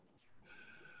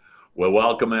Well,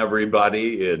 welcome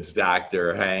everybody. It's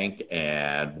Dr. Hank,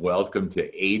 and welcome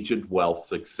to Agent Wealth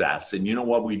Success. And you know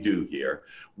what we do here?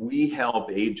 We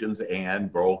help agents and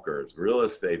brokers, real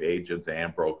estate agents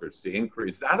and brokers, to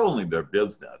increase not only their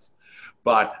business,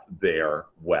 but their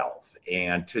wealth.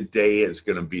 And today is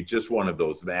going to be just one of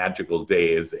those magical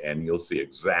days, and you'll see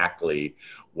exactly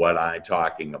what I'm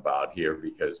talking about here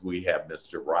because we have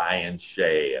Mr. Ryan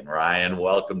Shea. And Ryan,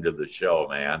 welcome to the show,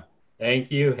 man.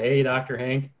 Thank you. Hey, Dr.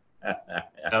 Hank.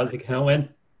 How's it going?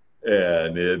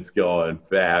 And it's going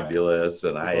fabulous.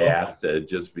 And I Cool. asked to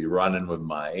just be running with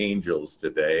my angels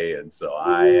today, and so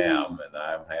I Woo. am, and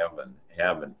I'm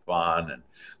having fun and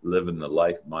living the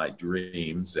life of my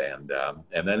dreams, and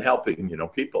then helping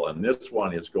people. And this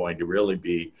one is going to really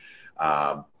be.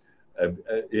 Um,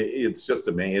 it's just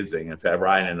amazing. In fact,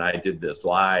 Ryan and I did this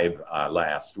live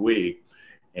last week,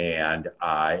 and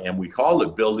we call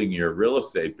it building your real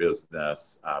estate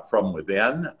business from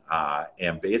within.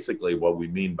 And basically, what we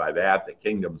mean by that, the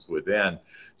kingdom's within.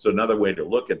 So another way to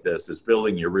look at this is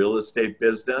building your real estate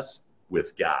business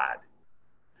with God.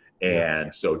 Yeah.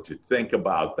 And so to think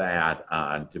about that,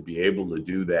 to be able to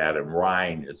do that, and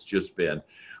Ryan has just been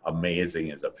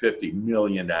amazing as a $50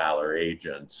 million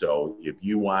agent. So if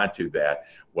you want to that,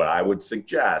 what I would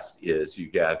suggest is you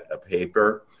get a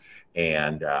paper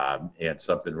and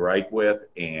something to write with,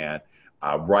 and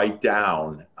write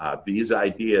down these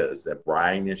ideas that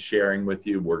Brian is sharing with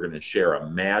you. We're going to share a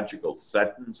magical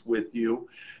sentence with you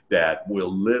that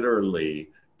will literally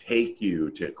take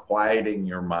you to quieting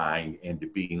your mind and to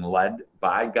being led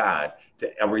by God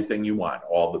to everything you want,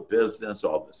 all the business,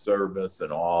 all the service,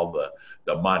 and all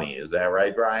the money. Is that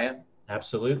right, Brian?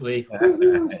 Absolutely.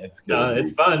 Woo-hoo. It's going to It's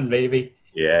be. fun, baby.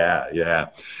 Yeah, yeah.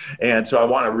 And so I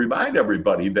want to remind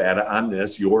everybody that on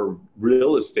this, your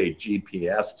real estate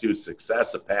GPS to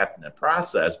success, a patented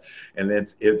process, and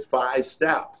it's 5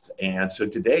 steps. And so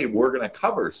today we're going to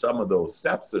cover some of those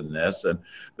steps in this. And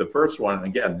the first one,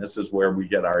 again, this is where we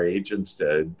get our agents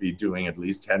to be doing at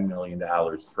least $10 million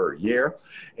per year.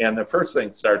 And the first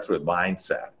thing starts with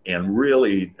mindset. And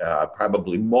really,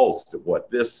 probably most of what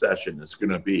this session is going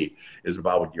to be is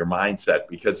about your mindset,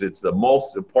 because it's the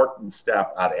most important step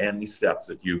out of any steps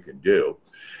that you can do.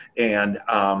 And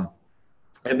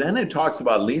and then it talks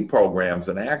about lead programs.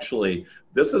 And actually,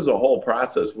 this is a whole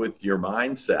process with your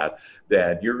mindset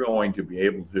that you're going to be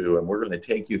able to, and we're going to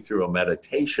take you through a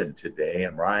meditation today.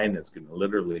 And Ryan is going to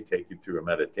literally take you through a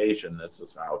meditation. This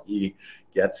is how he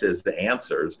gets his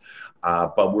answers.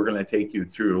 But we're going to take you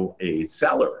through a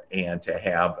seller, and to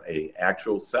have a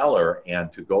actual seller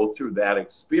and to go through that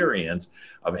experience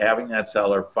of having that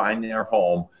seller find their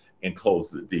home and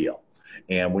close the deal.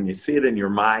 And when you see it in your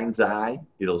mind's eye,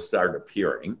 it'll start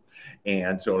appearing.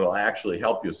 And so it'll actually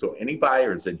help you. So any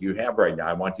buyers that you have right now,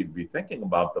 I want you to be thinking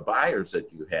about the buyers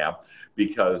that you have,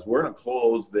 because we're going to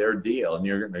close their deal, and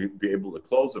you're going to be able to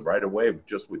close it right away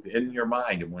just within your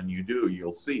mind. And when you do,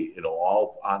 you'll see it'll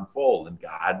all unfold, and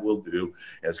God will do,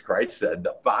 as Christ said,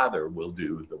 the Father will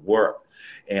do the work.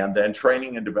 And then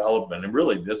training and development. And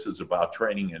really, this is about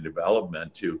training and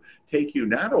development to take you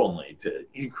not only to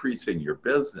increasing your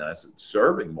business and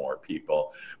serving more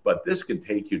people, but this can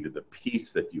take you to the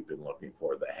peace that you've been looking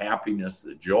for, the happiness,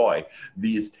 the joy,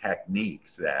 these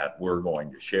techniques that we're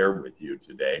going to share with you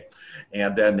today.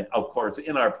 And then, of course,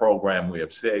 in our program, we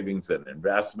have savings and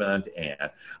investment. And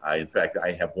in fact,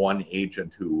 I have one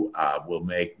agent who will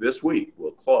make this week,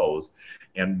 will close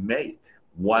and make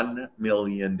 $1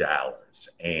 million.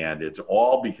 And it's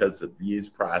all because of these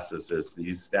processes,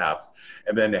 these steps,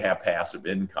 and then to have passive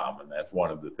income. And that's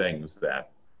one of the things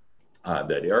that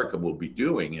Erica will be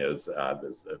doing is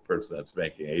this person that's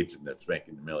making agent that's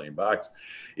making $1 million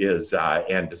is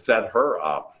and to set her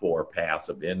up for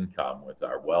passive income with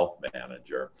our wealth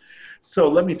manager. So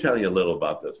let me tell you a little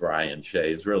about this. Ryan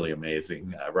Shea is really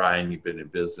amazing. Ryan, you've been in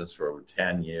business for over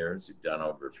 10 years. You've done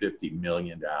over $50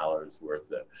 million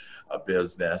worth of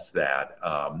business that,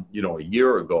 a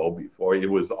year ago, before it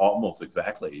was almost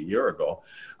exactly a year ago,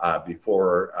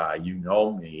 before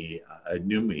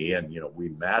knew me, and we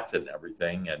met and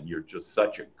everything, and you're just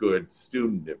such a good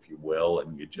student, if you will,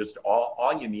 and you just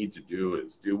all you need to do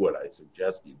is do what I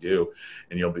suggest you do,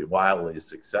 and you'll be wildly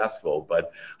successful.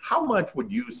 But how much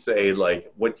would you say,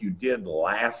 like what you did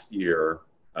last year,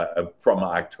 from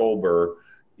October,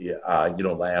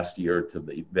 last year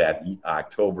to that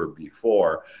October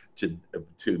before, to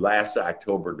last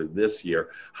October to this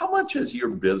year, how much has your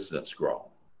business grown?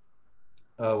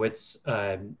 Oh, it's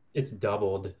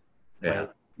doubled. Yeah,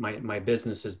 My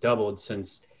business has doubled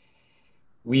since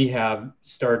we have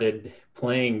started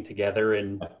playing together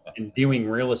and doing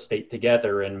real estate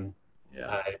together. And yeah,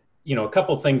 uh, a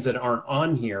couple things that aren't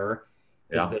on here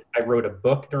is Yeah, that I wrote a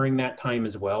book during that time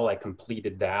as well. I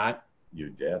completed that. you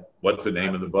did. What's the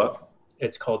name of the book?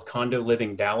 It's called Condo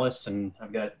Living Dallas, and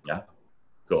I've got Yeah,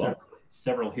 several, cool.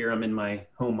 several here. I'm in my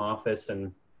home office,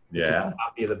 and this is a Yeah.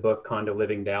 copy of the book Condo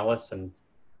Living Dallas, and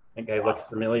that guy looks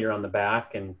familiar on the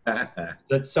back, and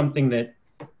that's something that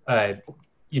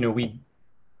we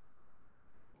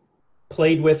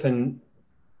played with and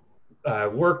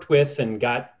worked with and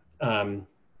got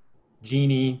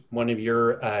Jeannie, one of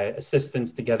your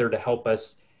assistants, together to help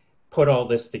us put all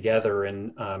this together.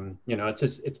 And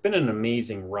it's been an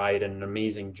amazing ride and an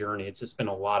amazing journey. It's just been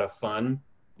a lot of fun.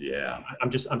 Yeah.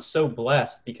 I'm so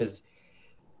blessed because,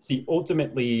 see,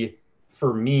 ultimately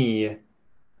for me,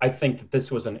 I think that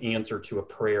this was an answer to a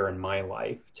prayer in my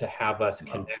life to have us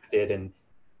connected. And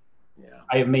Yeah.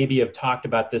 I maybe have talked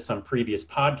about this on previous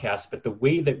podcasts, but the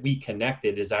way that we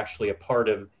connected is actually a part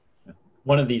of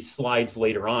one of these slides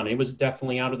later on. It was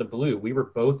definitely out of the blue. We were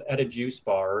both at a juice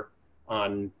bar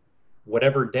on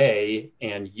whatever day,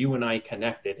 and you and I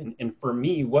connected. And for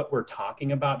me, what we're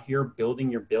talking about here,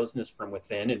 building your business from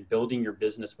within and building your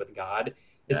business with God,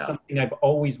 is Yeah. something I've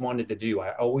always wanted to do.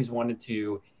 I always wanted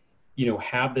to,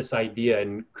 have this idea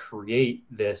and create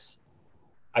this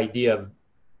idea of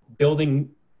building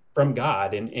from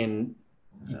God. And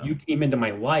Yeah. you came into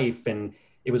my life, and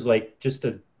it was like just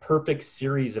a perfect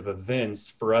series of events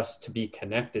for us to be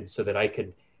connected so that I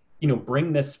could,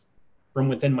 bring this from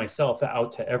within myself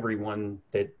out to everyone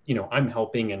that, I'm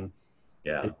helping and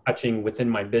Yeah. touching within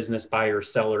my business,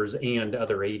 buyers, sellers, and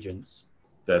other agents.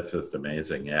 That's just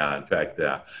amazing. Yeah. In fact,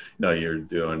 you're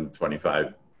doing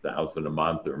 25,000 a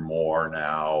month or more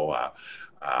now.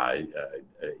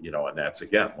 And that's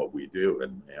again what we do,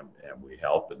 and we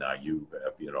help. And now you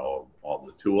have, all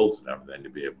the tools and everything to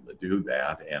be able to do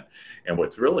that. And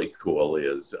what's really cool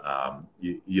is,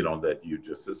 that you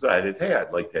just decided, hey,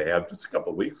 I'd like to have, just a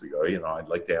couple of weeks ago, I'd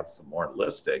like to have some more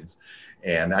listings.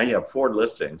 And now you have 4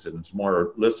 listings, and it's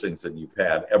more listings than you've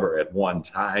had ever at one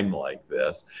time like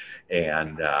this.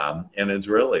 And it's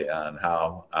really on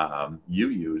how you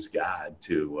use God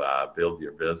to build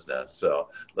your business. So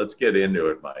let's get into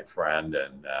it, my friend,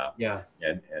 and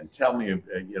tell me,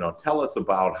 tell us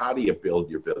about, how do you build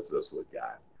your business with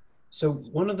God? So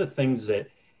one of the things that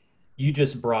you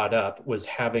just brought up was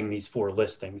having these 4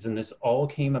 listings, and this all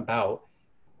came about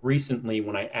recently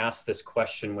when I asked this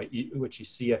question. What you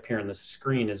see up here on the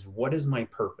screen is, what is my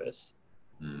purpose?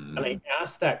 Mm-hmm. And I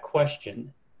asked that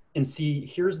question, and see,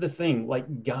 here's the thing,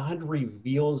 like, God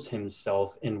reveals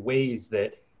himself in ways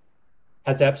that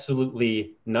has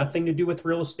absolutely nothing to do with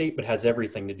real estate, but has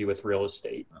everything to do with real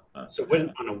estate. So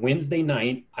when on a Wednesday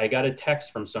night, I got a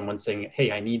text from someone saying,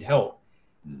 hey, I need help.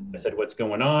 I said, what's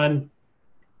going on?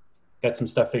 Got some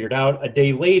stuff figured out. A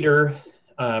day later,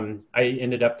 I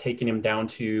ended up taking him down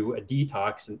to a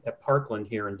detox at Parkland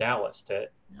here in Dallas to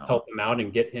help him out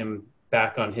and get him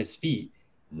back on his feet.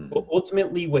 But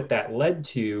ultimately, what that led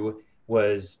to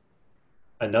was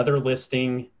another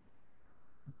listing,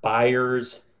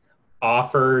 buyers,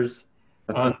 offers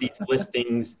on these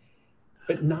listings.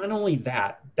 But not only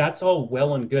that, that's all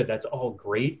well and good. That's all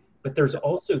great. But there's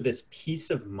also this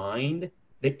peace of mind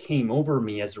that came over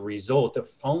me as a result of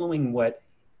following what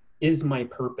is my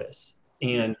purpose.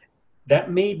 And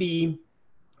that may be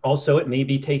also, it may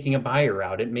be taking a buyer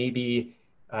out. It may be,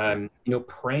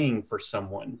 praying for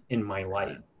someone in my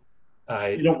life.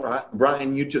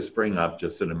 Brian, you just bring up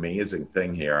just an amazing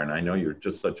thing here. And I know you're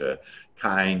just such a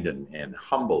kind and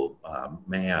humble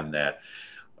man that,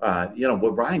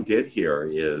 what Brian did here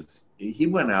is he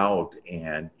went out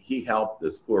and he helped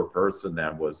this poor person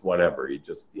that was whatever. He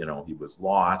just, he was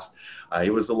lost. He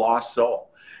was a lost soul.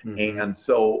 Mm-hmm. And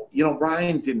so,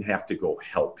 Brian didn't have to go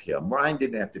help him. Brian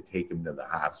didn't have to take him to the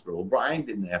hospital. Brian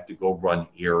didn't have to go run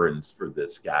errands for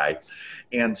this guy.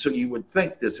 And so you would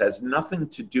think this has nothing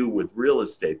to do with real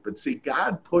estate. But see,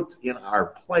 God puts in our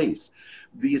place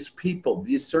these people,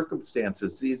 these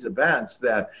circumstances, these events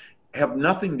that have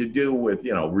nothing to do with,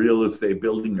 real estate,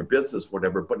 building your business,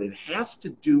 whatever, but it has to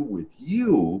do with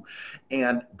you.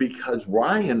 And because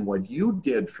Ryan, what you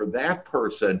did for that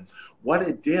person, what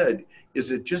it did is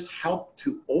it just helped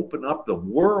to open up the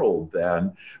world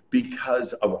then,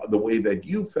 because of the way that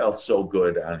you felt so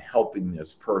good on helping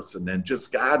this person, and just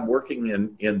God working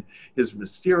in his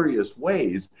mysterious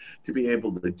ways to be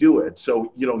able to do it.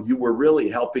 So, you were really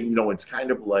helping. It's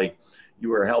kind of like, you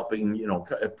were helping,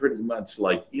 pretty much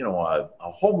like, a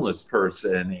homeless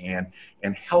person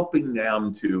and helping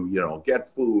them to,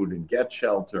 get food and get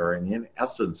shelter. And in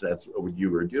essence, that's what you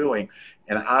were doing.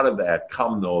 And out of that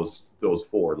come those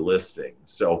 4 listings.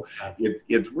 So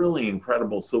it's really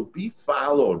incredible. So be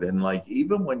followed. And like,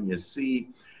 even when you see,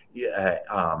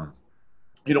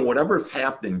 whatever's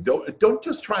happening, don't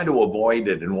just try to avoid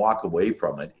it and walk away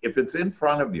from it. If it's in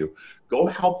front of you, go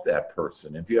help that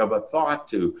person. If you have a thought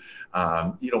to,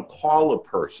 call a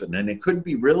person, and it could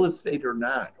be real estate or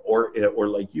not, or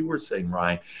like you were saying,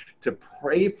 Ryan, to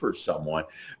pray for someone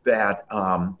that,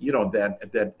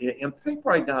 and think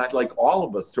right now, I'd like all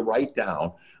of us to write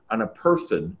down on a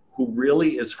person who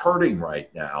really is hurting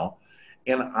right now,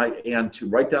 and to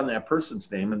write down that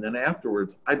person's name, and then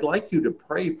afterwards, I'd like you to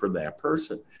pray for that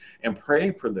person and pray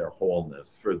for their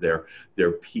wholeness, for their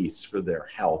peace, for their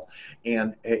health.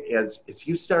 And as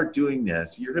you start doing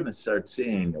this, you're going to start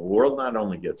seeing the world not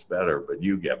only gets better, but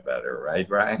you get better, right,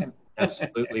 Ryan?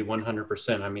 Absolutely,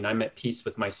 100%. I mean, I'm at peace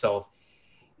with myself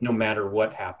no matter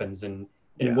what happens. And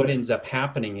what ends up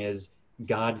happening is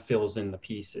God fills in the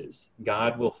pieces.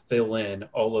 God will fill in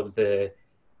all of the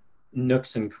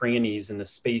nooks and crannies and the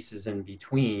spaces in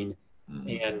between.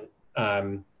 And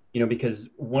because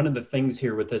one of the things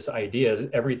here with this idea,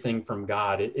 everything from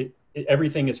God,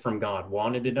 everything is from God,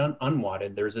 wanted and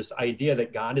unwanted. There's this idea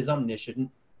that God is omniscient,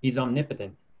 he's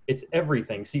omnipotent. It's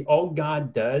everything. See, all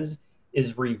God does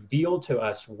is reveal to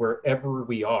us wherever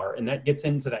we are, and that gets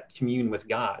into that commune with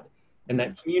God. And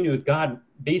that communion with God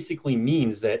basically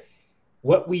means that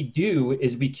what we do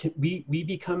is we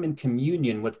become in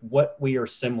communion with what we are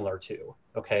similar to,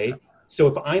 okay? So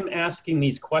if I'm asking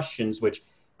these questions, which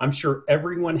I'm sure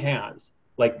everyone has,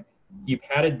 like, you've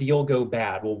had a deal go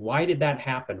bad. Well, why did that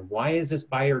happen? Why is this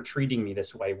buyer treating me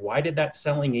this way? Why did that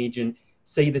selling agent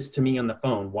say this to me on the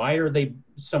phone? Why are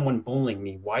someone bullying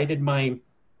me? Why did my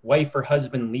wife or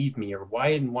husband leave me? Or why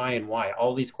and why and why?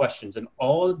 All these questions. And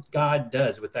all God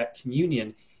does with that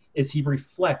communion is he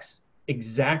reflects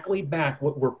exactly back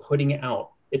what we're putting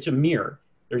out. It's a mirror.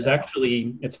 There's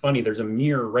actually, it's funny, there's a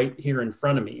mirror right here in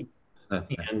front of me.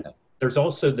 And there's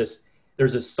also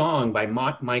there's a song by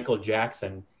Michael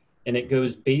Jackson, and it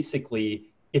goes basically,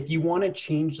 if you want to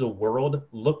change the world,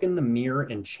 look in the mirror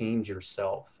and change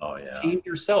yourself. Oh yeah. Change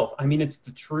yourself. I mean, it's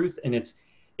the truth, and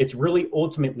it's really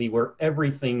ultimately where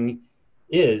everything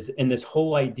is. And this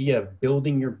whole idea of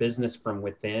building your business from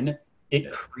within, it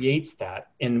creates that.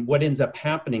 And what ends up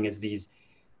happening is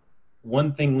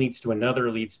one thing leads to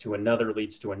another, leads to another,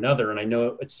 leads to another. And I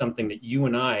know it's something that you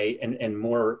and I and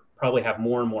more probably have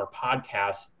more and more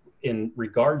podcasts in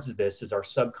regards to this, is our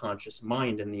subconscious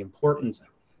mind and the importance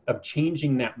of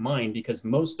changing that mind, because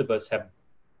most of us have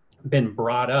been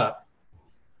brought up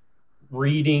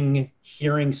reading,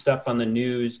 hearing stuff on the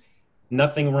news.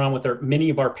 Nothing wrong with many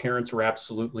of our parents were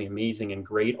absolutely amazing and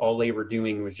great. All they were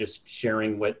doing was just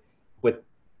sharing what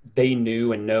they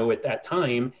knew and know at that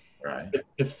time. Right. But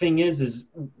the thing is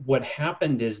what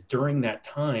happened is during that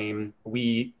time,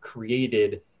 we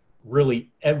created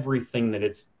really everything that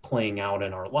it's playing out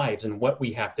in our lives. And what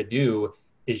we have to do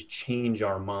is change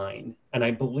our mind. And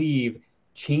I believe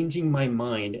changing my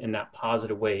mind in that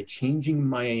positive way, changing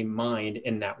my mind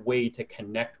in that way to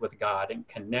connect with God and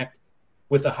connect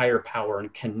with a higher power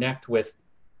and connect with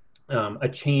a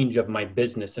change of my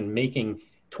business and making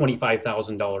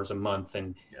 $25,000 a month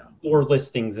and 4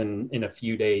 listings in a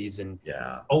few days and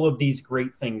all of these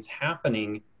great things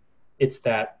happening. It's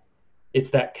that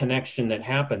connection that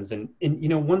happens. And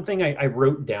one thing I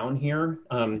wrote down here,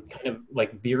 kind of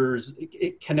like Beers,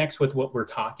 it connects with what we're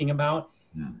talking about,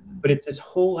 but it's this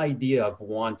whole idea of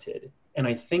wanted. And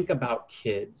I think about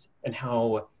kids and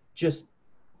how just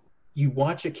you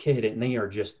watch a kid and they are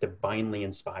just divinely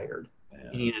inspired.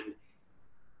 And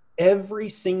every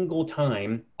single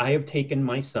time I have taken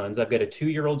my sons, I've got a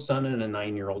 2-year-old son and a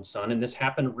 9-year-old son. And this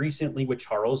happened recently with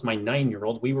Charles, my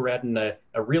 9-year-old. We were at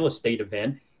a real estate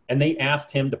event, and they asked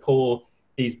him to pull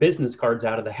these business cards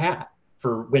out of the hat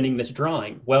for winning this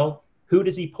drawing. Well, who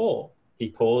does he pull? He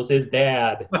pulls his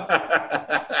dad.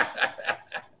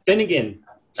 Finnegan,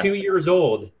 2 years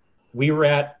old. We were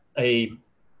at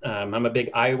I'm a big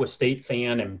Iowa State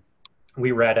fan, and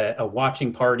we were at a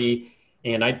watching party,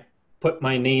 and I put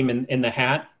my name in the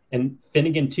hat, and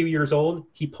Finnegan, 2 years old,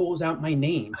 he pulls out my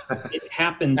name. It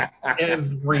happens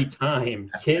every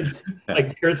time. Kids,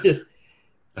 like, they're this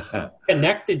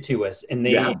connected to us, and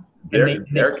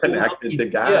they're connected to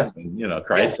God. And,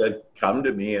 Christ said, "Come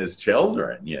to me as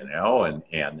children,"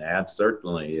 and that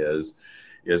certainly is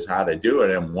how to do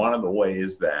it. And one of the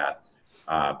ways that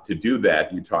to do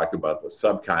that, you talked about the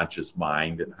subconscious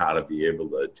mind and how to be able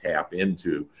to tap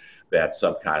into that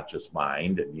subconscious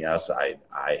mind. And yes, I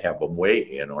have a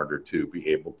way in order to be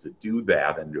able to do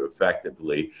that and to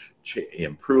effectively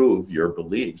improve your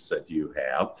beliefs that you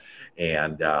have.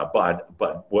 And but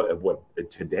what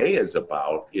today is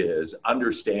about is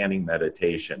understanding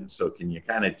meditation. So can you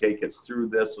kind of take us through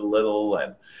this a little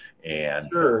and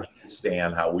Sure.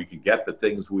 understand how we can get the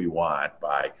things we want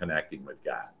by connecting with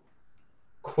God?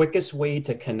 Quickest way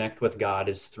to connect with God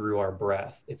is through our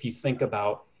breath. If you think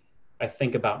about, I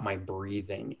think about my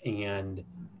breathing, and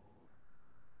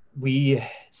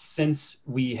since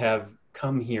we have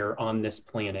come here on this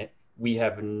planet, we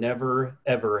have never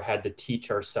ever had to teach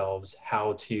ourselves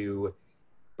how to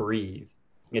breathe.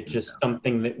 It's just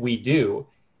something that we do,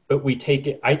 but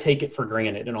I take it for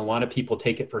granted, and a lot of people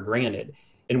take it for granted.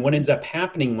 And what ends up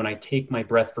happening when I take my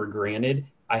breath for granted,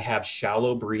 I have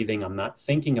shallow breathing. I'm not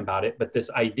thinking about it, but this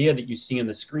idea that you see on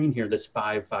the screen here, this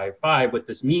 5-5-5, what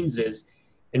this means is,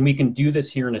 and we can do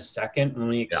this here in a second when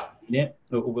we explain it.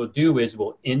 What we'll do is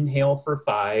we'll inhale for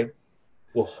 5,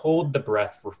 we'll hold the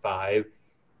breath for 5,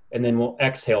 and then we'll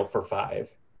exhale for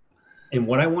 5. And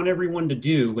what I want everyone to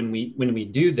do when we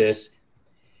do this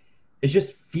is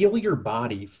just feel your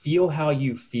body, feel how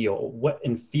you feel,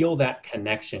 and feel that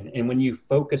connection. And when you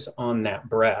focus on that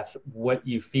breath, what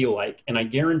you feel like. And I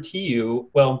guarantee you,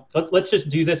 well, let's just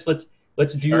do this. Let's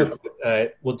do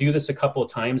we'll do this a couple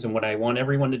of times. And what I want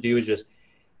everyone to do is just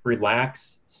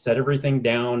relax, set everything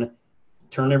down,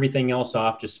 turn everything else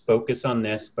off, just focus on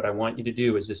this. But I want you to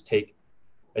do is just take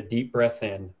a deep breath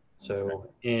in.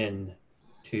 So in,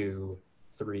 2,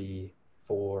 3,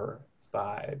 4,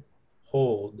 5,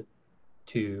 hold,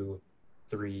 2,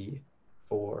 3,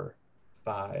 4,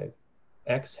 5,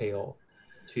 exhale,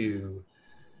 2,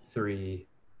 3,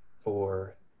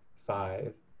 4,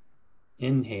 5,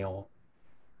 inhale,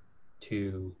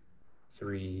 2,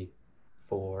 3,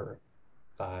 4,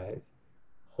 5,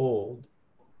 hold,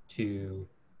 2,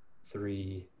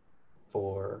 3,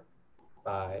 4,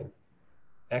 5,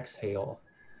 exhale,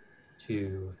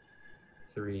 2,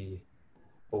 3,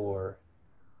 4,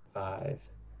 5.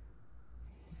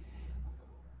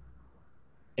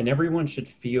 And everyone should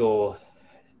feel,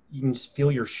 you can just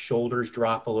feel your shoulders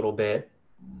drop a little bit,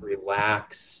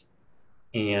 relax.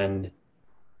 And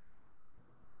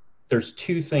there's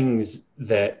two things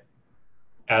that,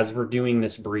 as we're doing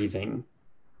this breathing,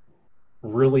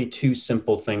 really two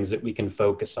simple things that we can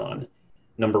focus on.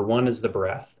 Number one is the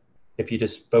breath. If you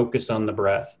just focus on the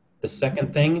breath. The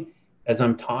second thing, as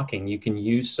I'm talking, you can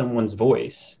use someone's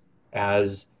voice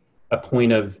as a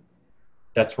point of,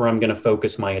 that's where I'm going to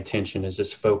focus my attention, is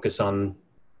just focus on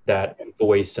that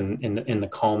voice and in the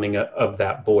calming of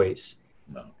that voice.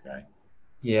 Okay.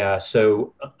 Yeah.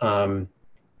 So,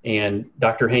 and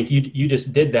Dr. Hank, you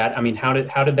just did that. I mean, how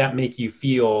did that make you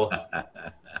feel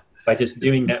by just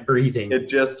doing that breathing? It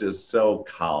just is so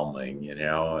calming,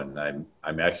 and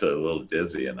I'm actually a little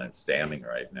dizzy, and I'm standing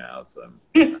right now, so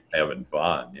I'm having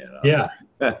fun, Yeah.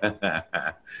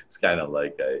 It's kind of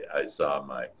like I saw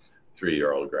my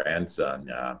 3-year-old grandson,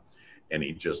 and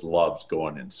he just loves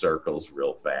going in circles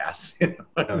real fast,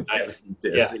 Oh, nice.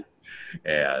 dizzy.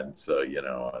 And so,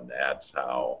 and that's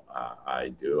how I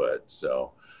do it.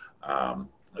 So,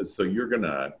 so you're going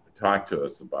to talk to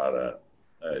us about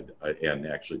and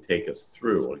actually take us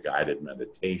through a guided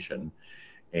meditation.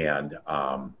 And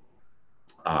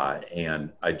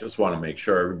I just want to make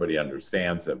sure everybody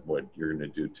understands that what you're going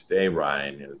to do today,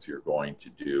 Ryan, is you're going to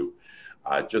do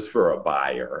just for a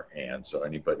buyer. And so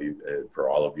anybody, for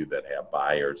all of you that have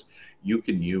buyers, you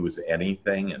can use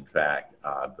anything. In fact,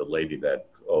 the lady that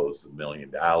closed the $1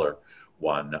 million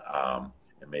one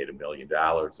and made $1 million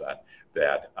on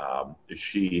that,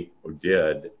 she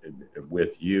did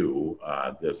with you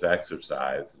this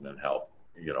exercise and then helped,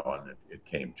 and it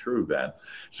came true then.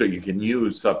 So you can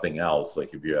use something else,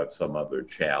 like if you have some other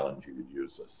challenge, you could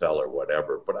use a seller,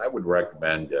 whatever. But I would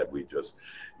recommend that we just,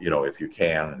 if you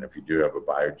can, and if you do have a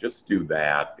buyer, just do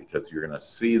that, because you're going to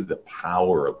see the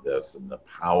power of this and the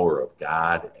power of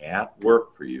God at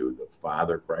work for you. The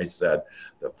Father, Christ said,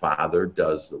 the Father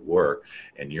does the work,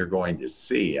 and you're going to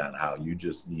see on how you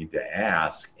just need to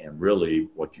ask, and really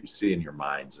what you see in your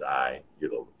mind's eye,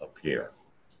 it'll appear.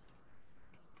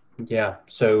 Yeah.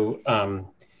 So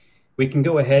we can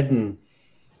go ahead and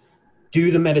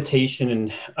do the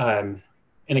meditation,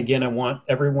 and again, I want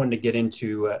everyone to get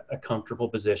into a comfortable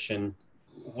position,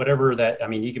 whatever that. I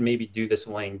mean, you can maybe do this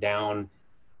laying down.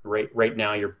 Right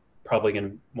now, you're probably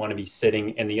going to want to be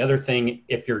sitting. And the other thing,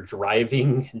 if you're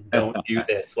driving, don't do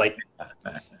this. Like,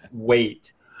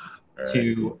 wait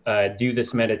to do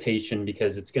this meditation,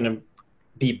 because it's going to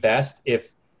be best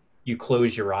if you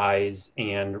close your eyes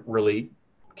and really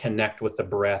connect with the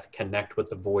breath, connect with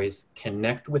the voice,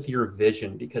 connect with your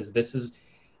vision, because this is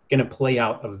going to play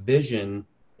out a vision.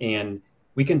 And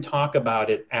we can talk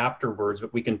about it afterwards,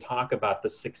 but we can talk about the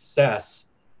success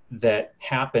that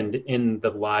happened in the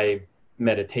live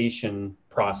meditation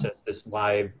process, this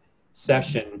live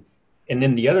session. And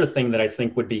then the other thing that I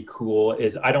think would be cool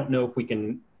is, I don't know if we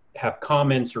can have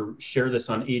comments or share this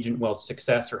on Agent Wealth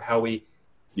Success or how we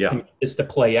can get this to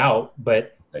play out,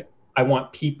 but I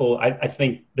want people, I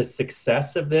think the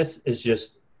success of this is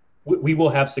just, we will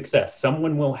have success.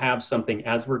 Someone will have something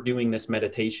as we're doing this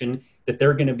meditation that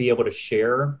they're going to be able to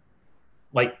share,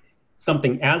 like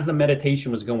something as the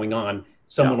meditation was going on,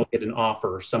 someone will get an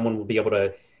offer, someone will be able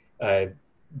to,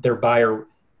 their buyer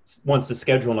wants to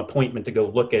schedule an appointment to go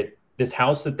look at this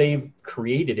house that they've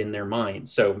created in their mind.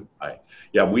 So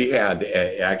yeah, we had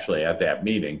actually at that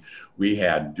meeting, we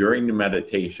had during the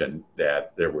meditation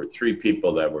that there were 3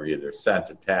 people that were either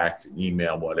sent a text, an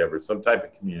email, whatever, some type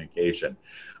of communication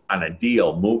on a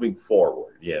deal moving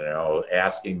forward, you know,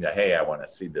 asking that, hey, I want to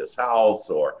see this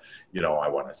house, or, you know, I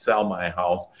want to sell my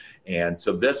house. And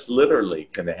so this literally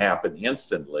can happen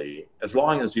instantly as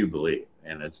long as you believe,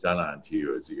 and it's done unto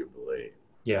you as you believe.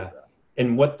 Yeah.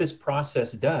 And what this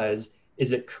process does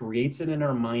is it creates it in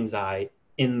our mind's eye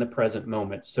in the present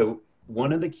moment. So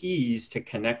one of the keys to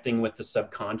connecting with the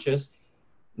subconscious,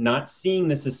 not seeing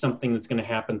this as something that's going to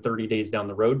happen 30 days down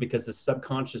the road, because the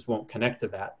subconscious won't connect to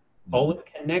that. All it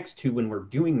connects to when we're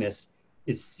doing this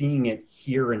is seeing it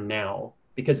here and now.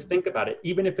 Because think about it,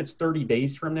 even if it's 30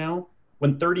 days from now,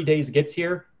 when 30 days gets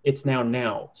here, it's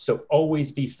now. So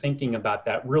always be thinking about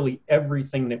that. Really,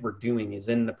 everything that we're doing is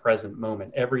in the present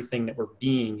moment. Everything that we're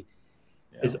being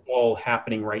is all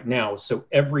happening right now. So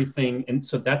everything, and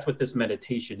so that's what this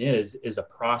meditation is a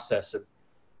process of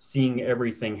seeing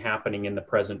everything happening in the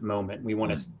present moment. We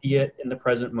want to see it in the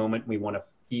present moment. We want to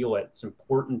feel it. It's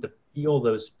important to feel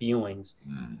those feelings.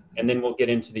 And then we'll get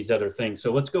into these other things.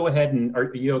 So let's go ahead and,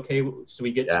 are you okay? So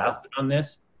we get started on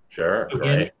this? Sure.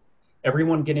 Again,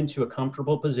 everyone get into a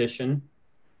comfortable position,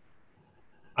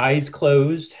 eyes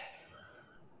closed.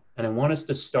 And I want us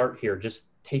to start here, just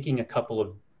taking a couple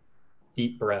of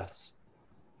deep breaths.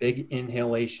 Big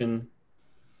inhalation.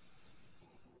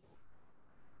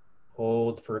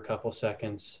 Hold for a couple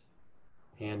seconds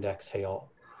and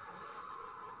exhale.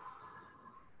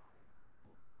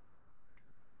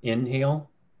 Inhale.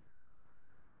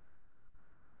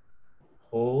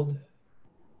 Hold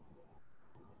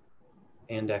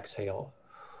and exhale.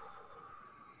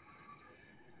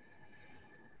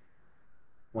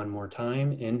 One more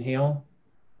time. Inhale.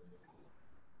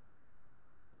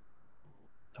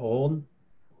 Hold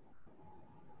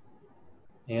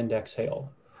and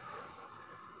exhale.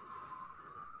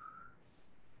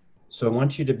 So I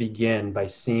want you to begin by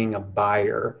seeing a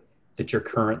buyer that you're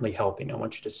currently helping. I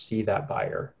want you to see that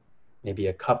buyer. Maybe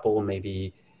a couple,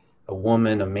 maybe a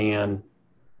woman, a man,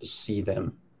 to see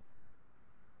them.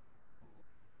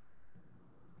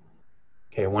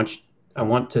 Okay, I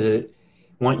want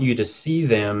you to see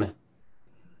them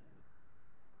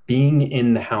being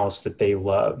in the house that they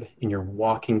love, and you're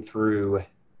walking through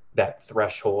that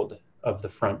threshold of the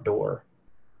front door.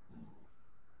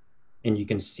 And you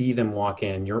can see them walk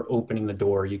in. You're opening the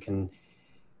door. You can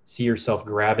see yourself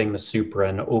grabbing the Supra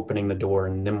and opening the door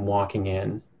and them walking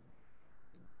in.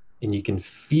 And you can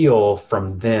feel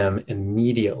from them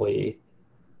immediately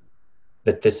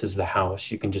that this is the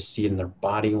house. You can just see it in their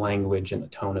body language and the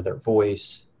tone of their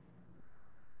voice.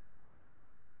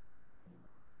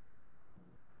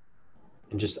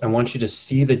 And I want you to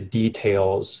see the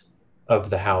details of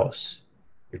the house.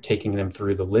 You're taking them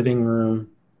through the living room,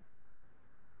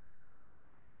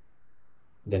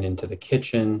 then into the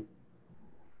kitchen,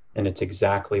 and it's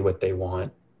exactly what they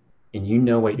want. And you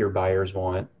know what your buyers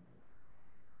want.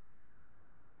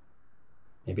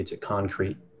 Maybe it's a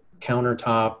concrete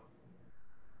countertop,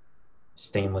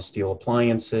 stainless steel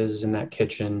appliances in that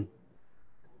kitchen.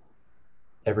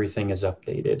 Everything is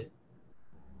updated.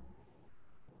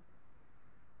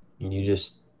 And you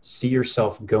just see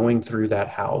yourself going through that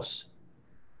house,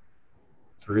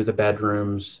 through the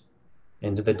bedrooms,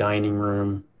 into the dining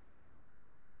room,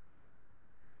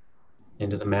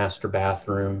 into the master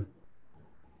bathroom,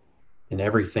 and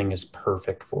everything is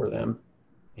perfect for them.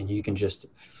 And you can just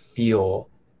feel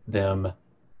them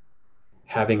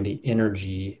having the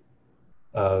energy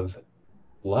of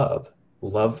love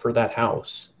for that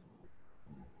house.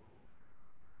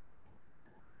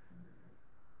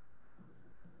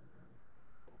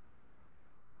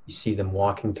 You see them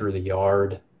walking through the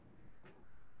yard.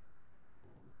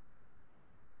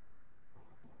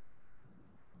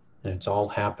 And it's all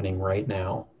happening right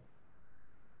now.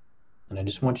 And I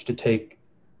just want you to take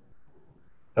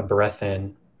A breath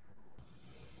in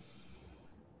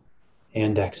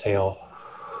and exhale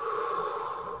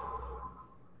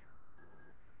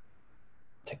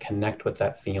to connect with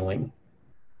that feeling.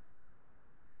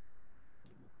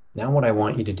 Now what I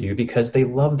want you to do, because they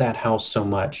love that house so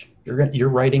much, you're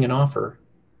writing an offer.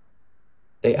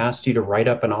 They asked you to write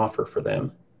up an offer for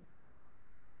them.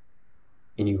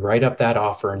 And you write up that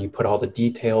offer and you put all the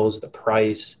details, the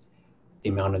price, the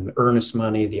amount of earnest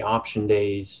money, the option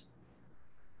days,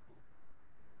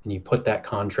 and you put that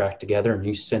contract together and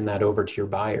you send that over to your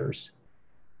buyers.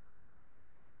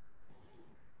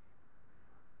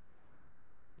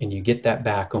 And you get that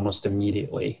back almost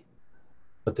immediately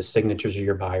with the signatures of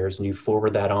your buyers, and you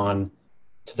forward that on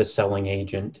to the selling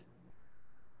agent.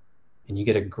 And you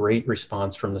get a great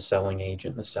response from the selling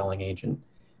agent. The selling agent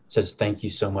says, "Thank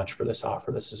you so much for this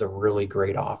offer. This is a really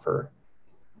great offer."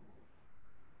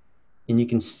 And you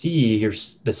can see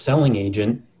the selling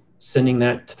agent sending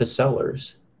that to the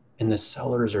sellers, and the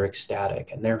sellers are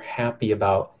ecstatic and they're happy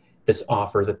about this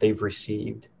offer that they've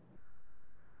received.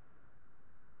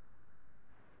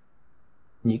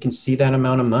 And you can see that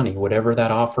amount of money, whatever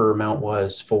that offer amount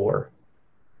was for,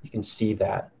 you can see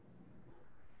that.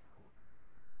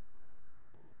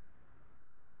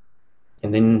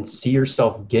 And then see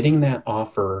yourself getting that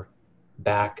offer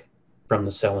back from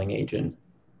the selling agent,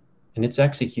 and it's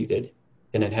executed,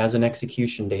 and it has an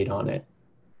execution date on it.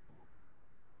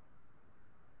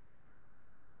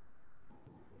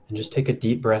 And just take a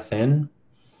deep breath in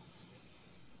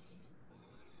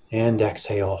and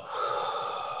exhale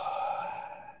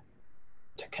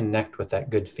to connect with that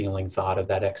good feeling thought of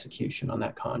that execution on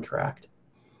that contract.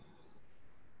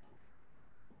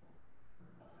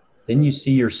 Then you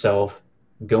see yourself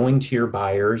going to your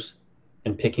buyers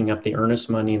and picking up the earnest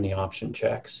money and the option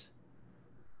checks.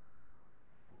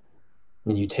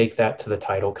 And you take that to the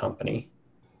title company,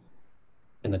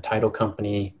 and the title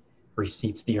company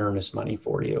receipts the earnest money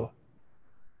for you.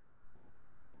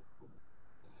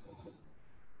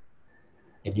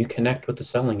 And you connect with the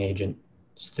selling agent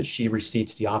so that she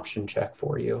receipts the option check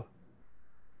for you.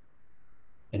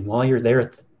 And while you're there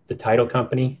at the title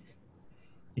company,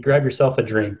 you grab yourself a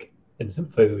drink and some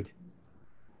food,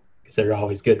 because they're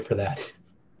always good for that.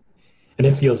 And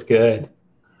it feels good. It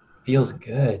feels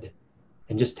good.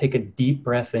 And just take a deep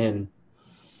breath in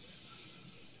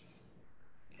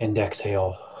and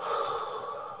exhale.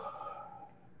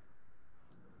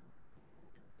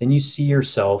 Then you see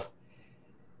yourself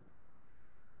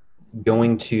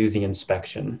going to the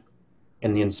inspection,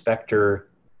 and the inspector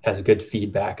has good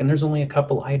feedback, and there's only a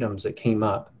couple items that came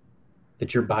up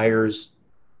that your buyers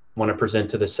want to present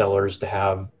to the sellers to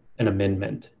have an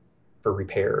amendment for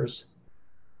repairs.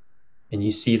 And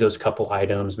you see those couple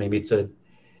items, maybe it's a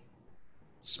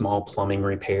small plumbing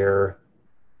repair,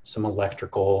 some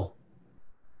electrical,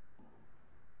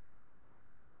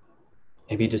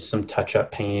 maybe just some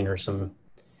touch-up paint or some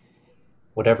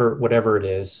whatever it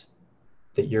is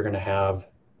that you're going to have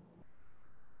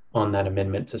on that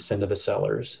amendment to send to the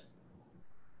sellers.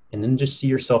 And then just see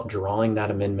yourself drawing that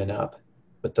amendment up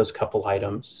with those couple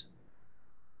items.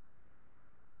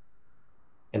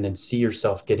 And then see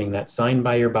yourself getting that signed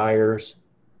by your buyers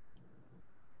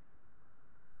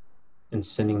and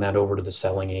sending that over to the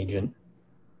selling agent.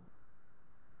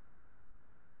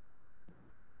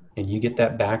 And you get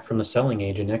that back from the selling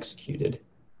agent executed.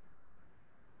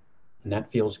 And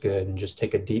that feels good. And just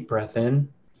take a deep breath in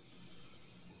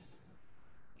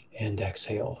and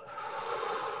exhale.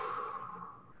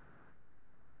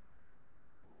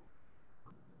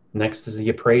 Next is the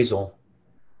appraisal.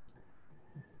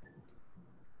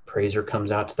 Appraiser comes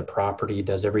out to the property,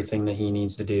 does everything that he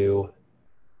needs to do,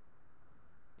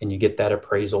 and you get that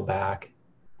appraisal back,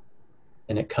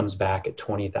 and it comes back at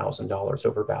 $20,000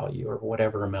 over value, or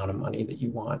whatever amount of money that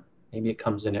you want. Maybe it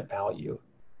comes in at value,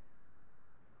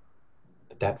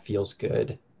 but that feels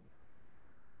good.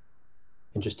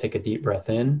 And just take a deep breath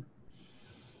in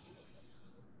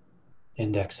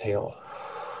and exhale.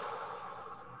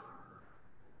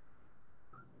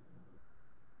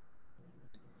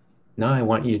 Now I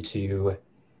want you to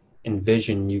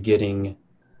envision you getting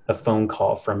a phone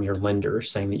call from your lender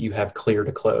saying that you have clear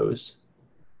to close.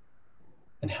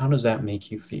 And how does that make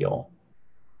you feel?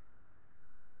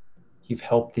 You've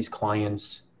helped these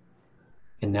clients,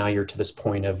 and now you're to this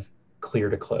point of clear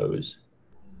to close.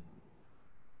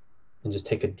 And just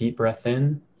take a deep breath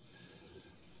in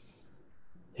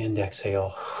and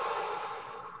exhale.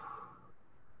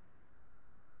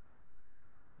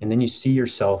 And then you see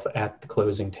yourself at the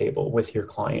closing table with your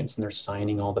clients, and they're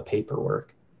signing all the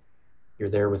paperwork. You're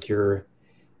there with your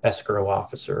escrow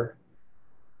officer,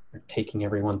 They're taking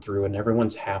everyone through, and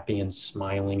everyone's happy and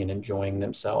smiling and enjoying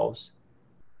themselves.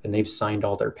 And they've signed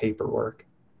all their paperwork.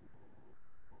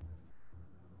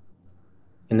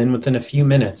 And then within a few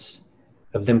minutes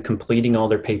of them completing all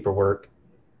their paperwork,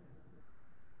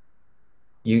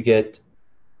 you get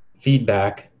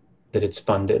feedback that it's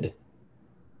funded.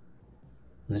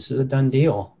 And this is a done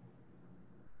deal.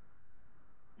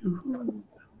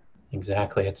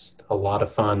 Exactly. It's a lot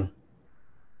of fun.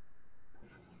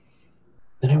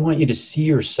 Then I want you to see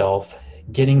yourself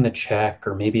getting the check,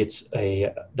 or maybe it's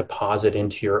a deposit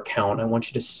into your account. I want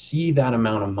you to see that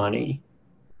amount of money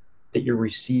that you're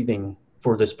receiving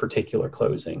for this particular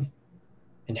closing.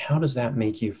 And how does that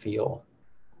make you feel?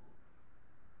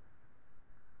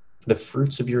 The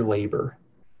fruits of your labor.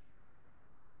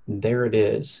 And there it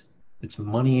is. It's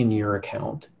money in your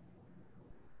account.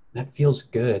 That feels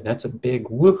good. That's a big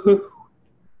woohoo.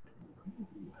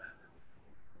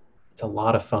 It's a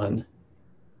lot of fun.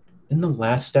 Then the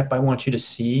last step I want you to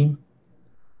see,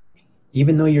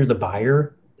 even though you're the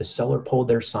buyer, the seller pulled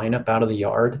their sign up out of the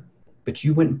yard, but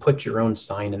you went and put your own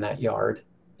sign in that yard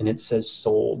and it says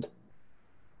sold.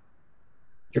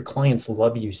 Your clients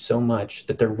love you so much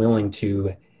that they're willing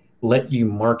to let you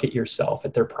market yourself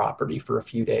at their property for a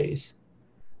few days.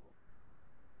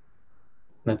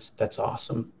 That's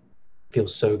awesome.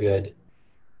 Feels so good.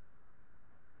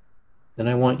 Then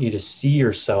I want you to see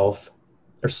yourself,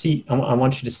 or I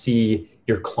want you to see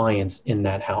your clients in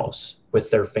that house with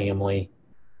their family.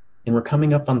 And we're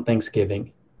coming up on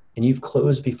Thanksgiving, and you've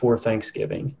closed before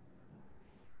Thanksgiving.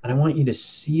 And I want you to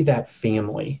see that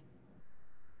family.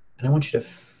 And I want you to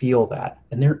feel that.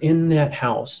 And they're in that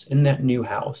house, in that new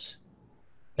house,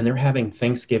 and they're having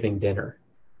Thanksgiving dinner.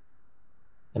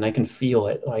 And I can feel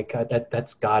it, like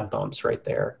that's God bumps right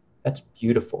there. That's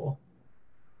beautiful.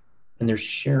 And they're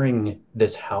sharing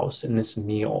this house and this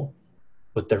meal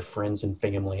with their friends and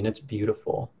family, and it's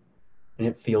beautiful, and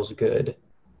it feels good.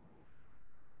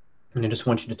 And I just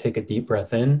want you to take a deep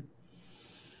breath in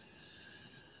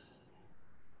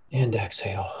and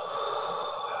exhale.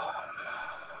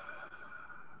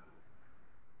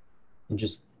 And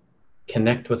just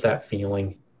connect with that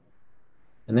feeling.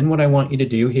 And then what I want you to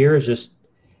do here is just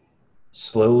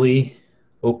slowly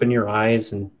open your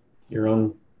eyes and your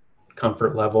own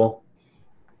comfort level.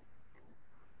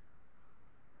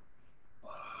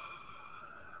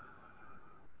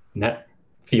 And that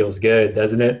feels good,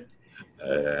 doesn't it?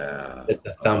 Yeah. It's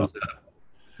a thumbs up.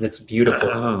 It's beautiful.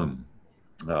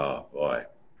 Oh boy.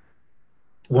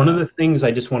 One of the things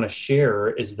I just want to share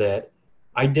is that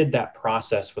I did that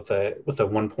process with a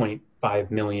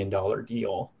 $1.5 million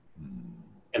deal.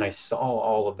 And I saw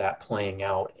all of that playing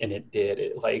out, and it did.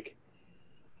 It blew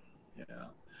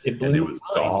And it my was mind.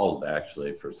 stalled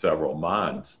actually for several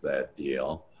months, that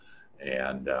deal.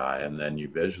 And then you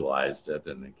visualized it,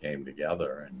 and it came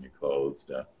together, and you closed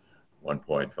a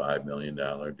 $1.5 million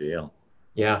deal.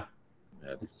 Yeah.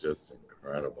 That's just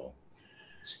incredible.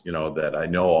 You know, that I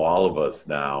know all of us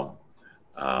now,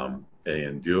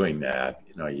 in doing that,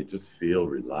 you know, you just feel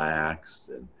relaxed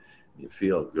and you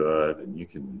feel good, and you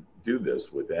can do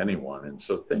this with anyone. And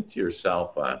so think to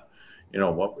yourself on, you know,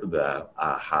 what were the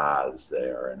ahas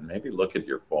there? And maybe look at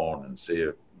your phone and see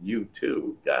if you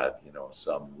too got, you know,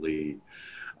 some lead,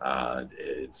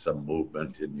 some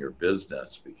movement in your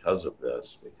business because of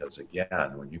this. Because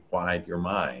again, when you quiet your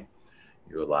mind,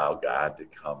 you allow God to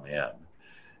come in.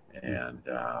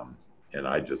 And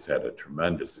I just had a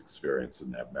tremendous experience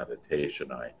in that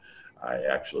meditation. I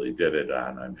actually did it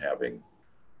I'm having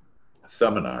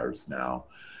seminars now,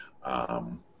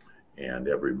 and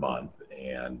every month,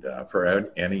 and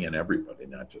for any and everybody,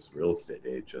 not just real estate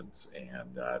agents.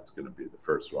 And it's going to be, the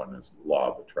first one is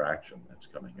Law of Attraction that's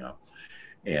coming up,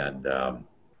 and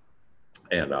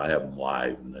I have them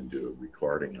live and then do a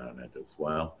recording on it as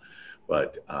well.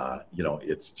 But you know,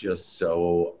 it's just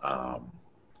so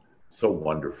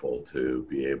wonderful to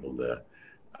be able to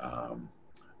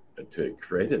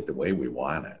create it the way we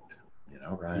want it. You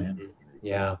know, Ryan? Mm-hmm.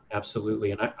 Yeah,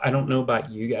 absolutely. And I don't know about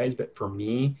you guys, but for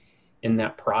me, in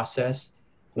that process,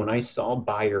 when I saw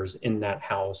buyers in that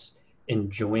house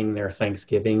enjoying their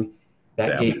Thanksgiving,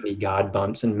 that gave me God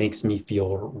bumps and makes me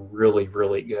feel really,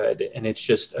 really good. And it's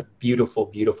just a beautiful,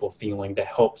 beautiful feeling to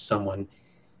help someone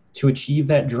to achieve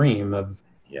that dream of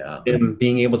them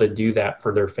being able to do that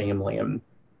for their family. And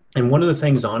one of the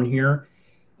things on here,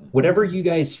 whatever you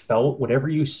guys felt, whatever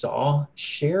you saw,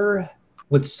 share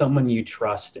with someone you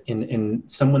trust, and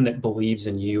someone that believes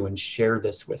in you, and share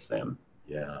this with them.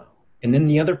 Yeah. And then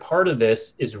the other part of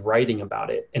this is writing about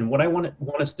it. And what I want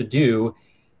us to do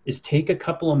is take a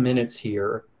couple of minutes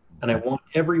here, and I want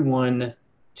everyone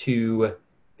to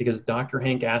because Dr.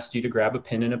 Hank asked you to grab a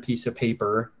pen and a piece of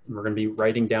paper, and we're going to be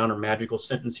writing down a magical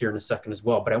sentence here in a second as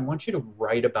well. But I want you to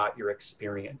write about your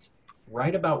experience,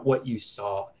 write about what you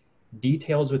saw,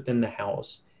 details within the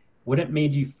house, what it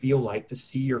made you feel like to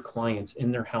see your clients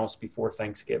in their house before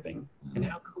Thanksgiving. And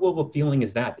how cool of a feeling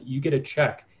is that you get a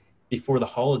check before the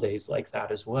holidays like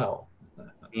that as well.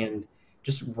 And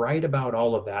just write about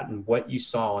all of that and what you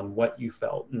saw and what you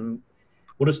felt. And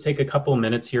we'll just take a couple of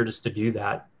minutes here just to do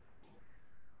that.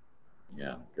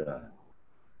 Yeah, good.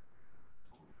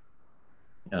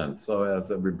 And so as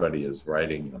everybody is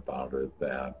writing about it,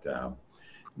 that,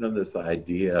 this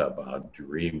idea about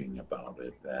dreaming about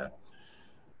it,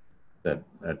 that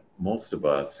most of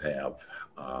us have,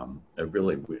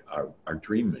 our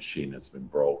dream machine has been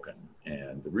broken.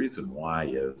 And the reason why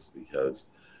is because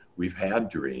we've had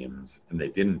dreams and they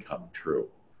didn't come true.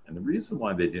 And the reason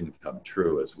why they didn't come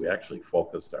true is we actually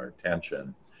focused our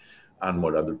attention on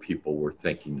what other people were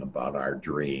thinking about our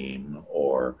dream,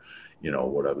 or,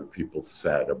 what other people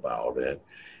said about it.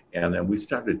 And then we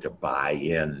started to buy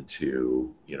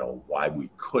into, why we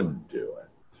couldn't do it.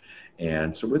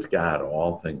 And so with God,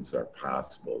 all things are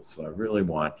possible. So I really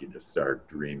want you to start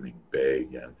dreaming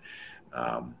big. And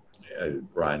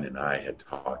Brian and I had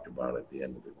talked about at the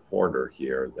end of the quarter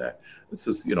here that this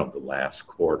is, the last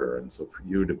quarter. And so for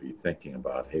you to be thinking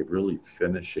about, hey, really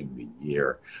finishing the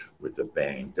year with a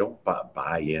bang, don't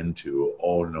buy into,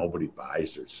 oh, nobody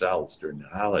buys or sells during the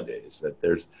holidays. That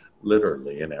there's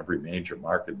literally in every major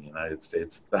market in the United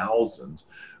States, thousands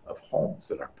of homes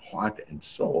that are bought and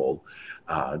sold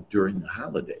during the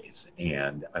holidays.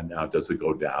 And now, does it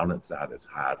go down? It's not as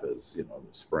hot as, the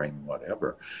spring,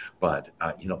 whatever. But,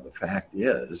 the fact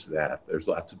is that there's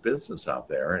lots of business out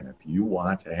there. And if you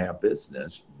want to have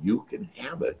business, you can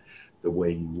have it the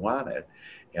way you want it.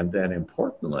 And then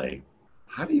importantly,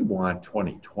 how do you want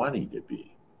 2020 to be?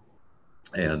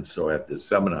 And so at this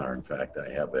seminar, in fact, I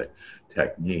have a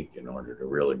technique in order to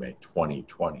really make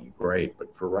 2020 great.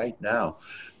 But for right now,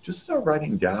 just start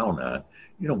writing down on,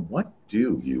 what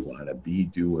do you want to be,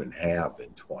 do, and have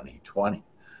in 2020?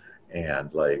 And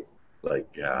like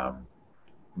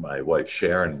my wife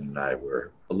Sharon and I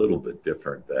were a little bit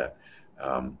different. That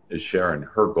Sharon,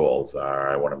 her goals are,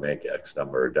 I want to make X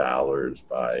number of dollars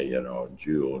by,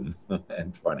 June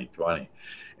in 2020.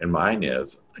 And mine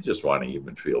is, I just want to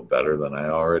even feel better than I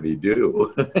already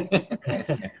do.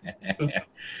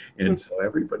 And so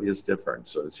everybody is different.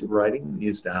 So as you're writing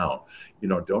these down,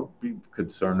 don't be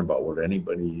concerned about what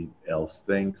anybody else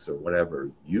thinks or whatever.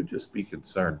 You just be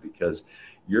concerned, because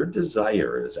your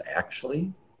desire is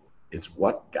actually, it's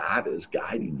what God is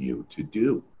guiding you to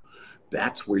do.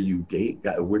 That's where you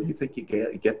where do you think you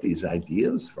get these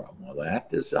ideas from? Well, that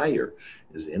desire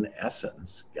is in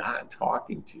essence God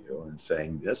talking to you and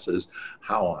saying, this is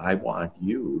how I want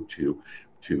you to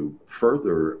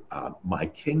further my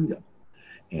kingdom.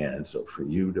 And so for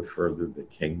you to further the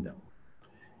kingdom.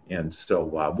 And so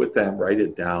with that, write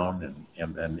it down.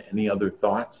 And then any other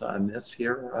thoughts on this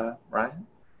here, Ryan?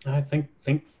 I think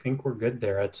we're good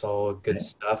there. It's all good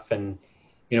stuff. And,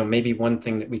 maybe one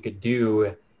thing that we could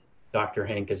do, Dr.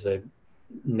 Hank, as a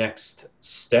next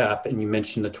step, and you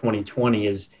mentioned the 2020,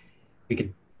 is we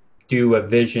could do a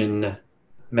vision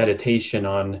meditation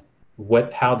on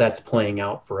how that's playing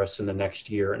out for us in the next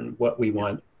year, and what we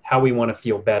want, how we want to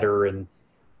feel better, and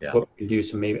what we can do.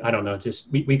 So maybe, I don't know,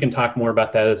 just we can talk more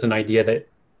about that. As an idea that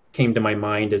came to my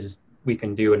mind, is we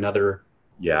can do another.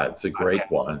 Yeah, it's a great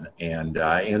one. And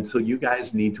so you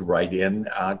guys need to write in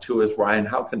to us. Ryan,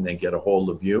 how can they get a hold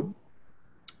of you?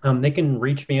 They can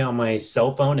reach me on my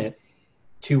cell phone at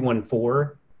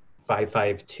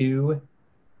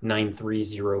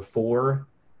 214-552-9304,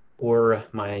 or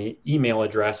my email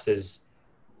address is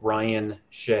Ryan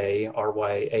Shea,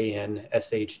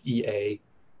 RYANSHEA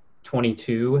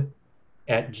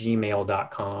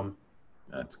 22@gmail.com.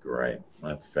 That's great.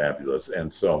 That's fabulous.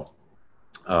 And so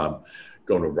go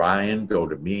to Ryan, go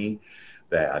to me.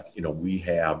 That we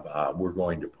have, we're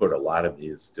going to put a lot of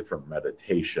these different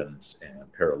meditations and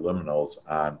paraliminals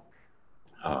on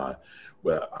an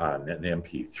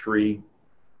MP3,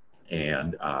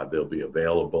 and they'll be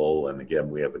available. And again,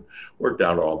 we haven't worked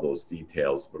out all those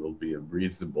details, but it'll be a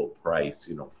reasonable price,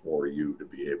 for you to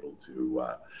be able to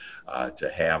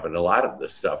have. And a lot of the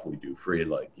stuff we do free,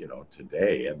 like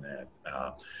today, and that.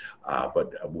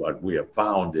 But what we have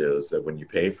found is that when you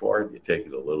pay for it, you take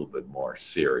it a little bit more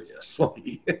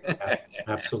seriously.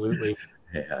 Absolutely.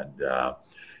 And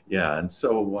and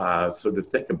so to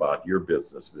think about your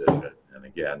business vision, and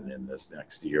again in this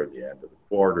next year, the end of the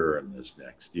quarter and this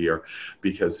next year.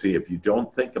 Because see, if you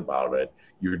don't think about it,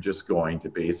 you're just going to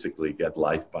basically get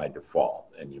life by default.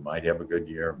 And you might have a good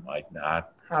year, might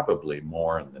not, probably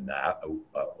more than that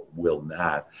will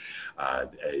not.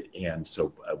 And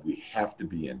so we have to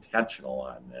be intentional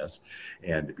on this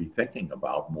and to be thinking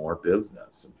about more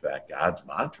business. In fact, God's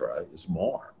mantra is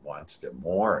more, wants to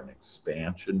more and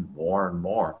expansion, more and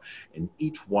more. And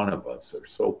each one of us are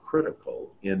so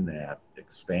critical in that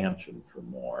expansion for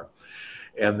more.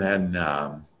 And then,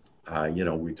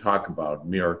 we talk about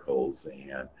miracles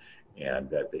and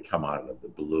that they come out of the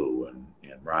blue. And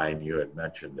Ryan, you had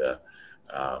mentioned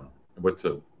what's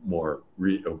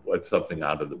something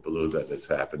out of the blue that has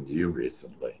happened to you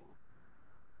recently?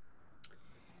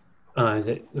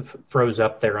 It froze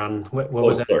up there on what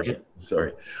was that?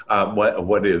 Sorry.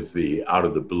 What is the out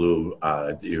of the blue?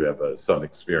 Do you have some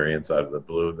experience out of the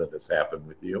blue that has happened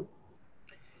with you?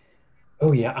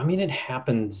 Oh yeah, I mean it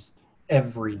happens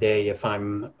every day if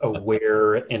I'm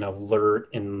aware and alert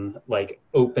and like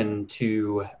open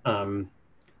to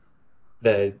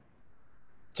the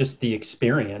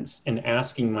experience and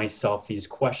asking myself these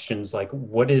questions like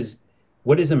what is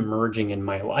emerging in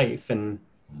my life. And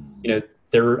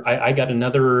I got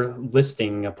another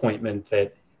listing appointment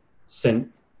that sent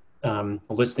a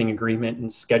listing agreement and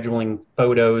scheduling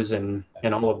photos and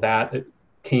all of that. It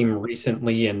came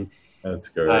recently, and that's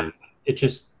great.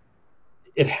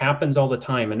 It happens all the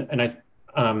time.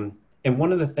 And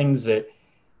one of the things that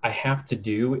I have to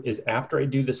do is after I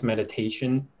do this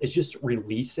meditation is just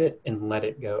release it and let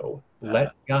it go.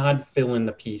 Let God fill in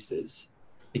the pieces.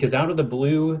 Because out of the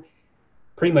blue,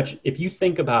 pretty much if you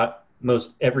think about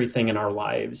most everything in our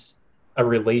lives, a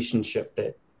relationship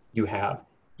that you have,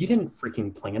 you didn't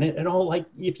freaking plan it at all. Like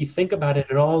if you think about it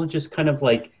at all, just kind of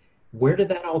like, where did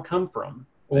that all come from?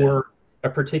 Or a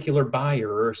particular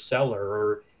buyer or seller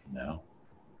or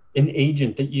an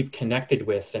agent that you've connected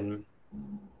with. And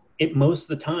it most of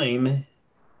the time,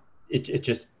 it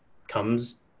just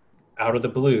comes out of the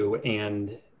blue,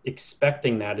 and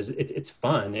expecting that it's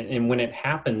fun. And when it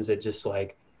happens, it just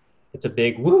like, it's a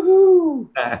big woohoo.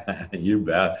 You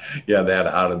bet. Yeah, that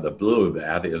out of the blue,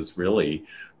 that is really,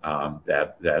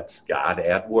 that's God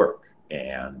at work.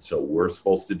 And so we're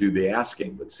supposed to do the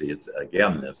asking. But see, it's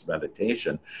again, this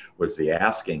meditation was the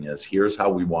asking is here's how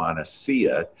we want to see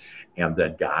it. And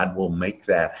that God will make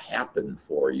that happen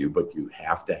for you, but you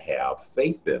have to have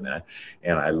faith in it.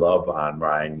 And I love on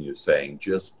Ryan, you saying,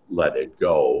 just let it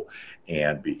go.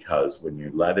 And because when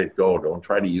you let it go, don't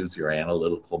try to use your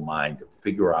analytical mind to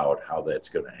figure out how that's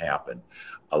going to happen.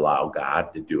 Allow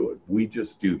God to do it. We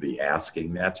just do the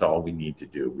asking. That's all we need to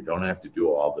do. We don't have to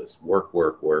do all this work,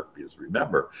 because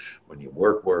remember, when you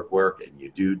work, and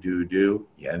you do,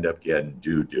 you end up getting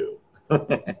do.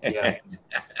 Yeah.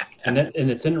 And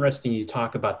it's interesting you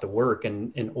talk about the work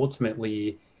and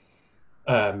ultimately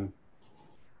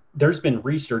there's been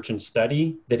research and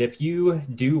study that if you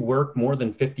do work more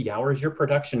than 50 hours, your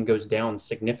production goes down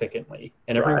significantly.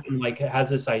 And everyone like has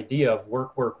this idea of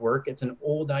work. It's an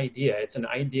old idea. It's an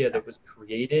idea that was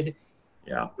created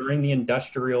during the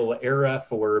industrial era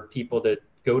for people to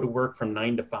go to work from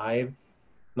 9 to 5.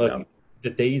 Look, the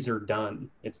days are done.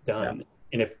 It's done.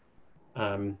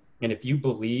 And if you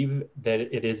believe that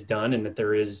it is done and that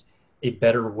there is a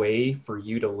better way for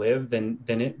you to live, then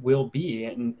it will be.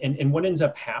 And what ends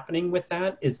up happening with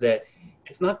that is that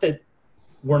it's not that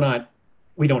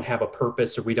we don't have a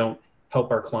purpose or we don't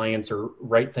help our clients or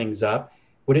write things up.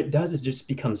 What it does is just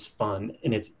becomes fun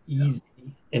and it's easy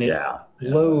and it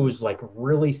flows like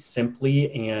really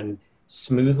simply and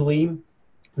smoothly,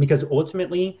 because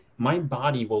ultimately my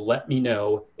body will let me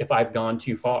know if I've gone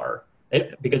too far.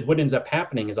 Because what ends up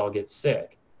happening is I'll get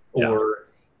sick or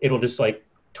it'll just like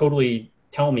totally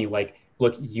tell me like,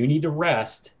 look, you need to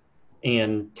rest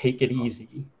and take it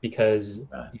easy because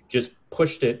you just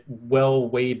pushed it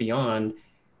way beyond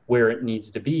where it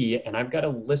needs to be. And I've got to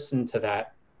listen to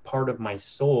that part of my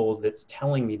soul that's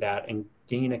telling me that and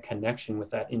gain a connection with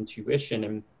that intuition.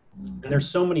 And there's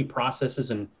so many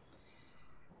processes and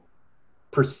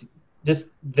just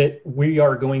that we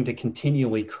are going to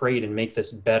continually create and make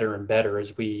this better and better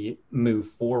as we move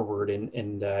forward.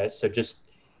 And so just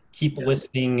keep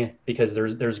listening because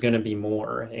there's going to be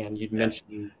more. And you'd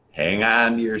mentioned hang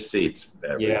on to your seats,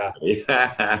 everybody.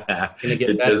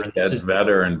 It just gets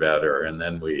better and better. And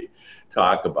then we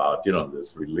talk about,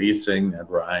 this releasing that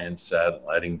Ryan said,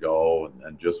 letting go, and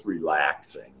then just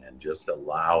relaxing and just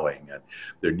allowing. And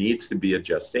there needs to be a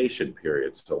gestation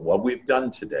period. So what we've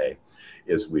done today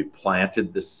is we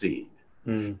planted the seed.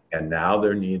 Mm. And now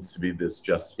there needs to be this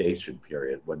gestation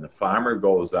period. When the farmer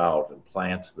goes out and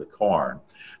plants the corn,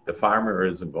 the farmer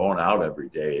isn't going out every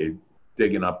day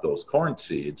digging up those corn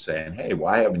seeds saying, hey,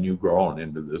 why haven't you grown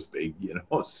into this big,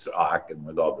 stalk and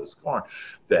with all this corn?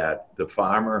 That the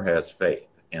farmer has faith.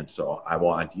 And so I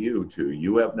want you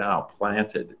have now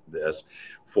planted this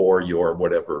for your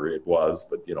whatever it was,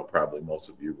 but probably most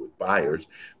of you with buyers,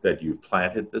 that you've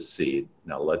planted the seed.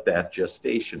 Now let that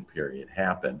gestation period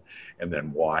happen and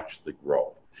then watch the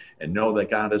growth. And know that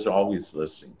God is always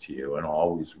listening to you and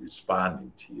always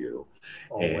responding to you.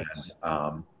 Always.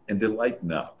 And to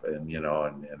lighten up.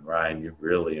 And Ryan, you've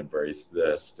really embraced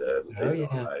this. Oh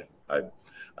yeah.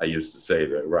 I used to say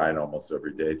to Ryan almost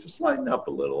every day, just lighten up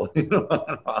a little, and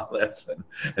all this.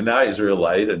 And now he's real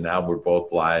light, and now we're both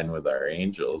flying with our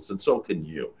angels, and so can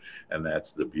you. And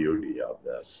that's the beauty of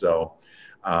this. So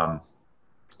I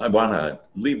want to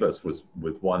leave us with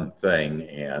one thing,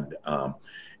 and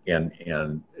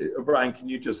Brian, can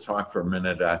you just talk for a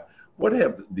minute? What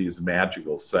have these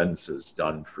magical sentences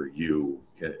done for you,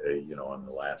 in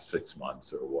the last 6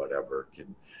 months or whatever?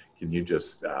 Can you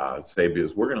just say,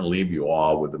 because we're going to leave you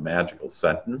all with a magical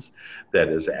sentence that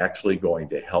is actually going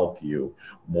to help you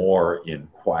more in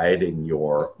quieting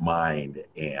your mind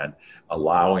and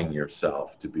allowing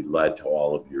yourself to be led to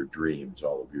all of your dreams,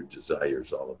 all of your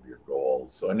desires, all of your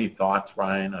goals. So any thoughts,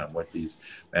 Ryan, on what these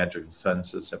magical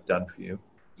sentences have done for you?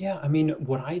 Yeah, I mean,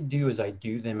 what I do is I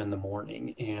do them in the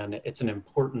morning, and it's an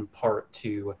important part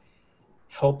to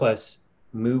help us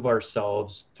move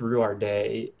ourselves through our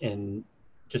day in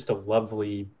just a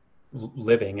lovely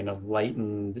living and a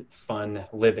lightened, fun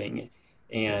living.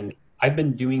 And I've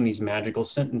been doing these magical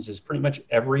sentences pretty much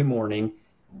every morning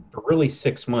for really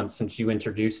 6 months since you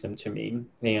introduced them to me.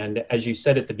 And as you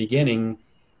said at the beginning,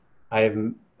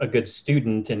 I'm a good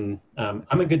student, and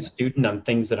I'm a good student on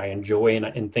things that I enjoy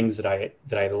and things that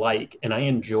I like, and I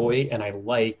enjoy and I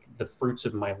like the fruits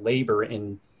of my labor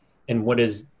in what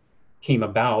is came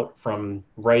about from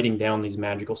writing down these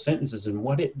magical sentences. And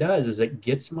what it does is it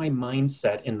gets my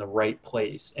mindset in the right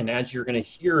place. And as you're going to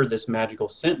hear this magical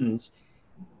sentence,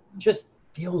 it just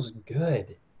feels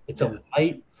good. It's a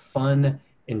light, fun,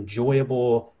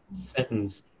 enjoyable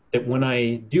sentence that when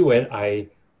I do it, I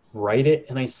write it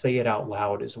and I say it out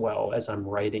loud as well as I'm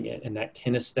writing it. And that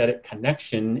kinesthetic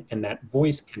connection and that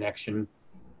voice connection,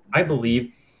 I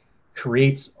believe,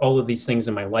 creates all of these things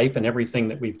in my life and everything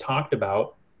that we've talked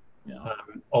about.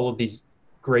 All of these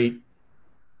great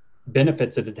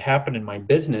benefits that had happened in my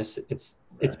business, it's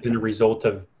been a result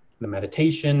of the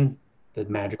meditation, the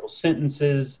magical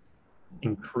sentences,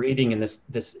 and creating in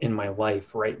this in my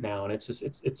life right now. And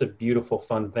it's a beautiful,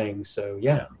 fun thing. So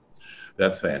yeah.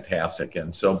 That's fantastic.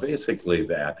 And so basically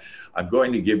that I'm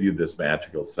going to give you this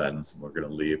magical sentence, and we're going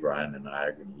to leave, Ryan and I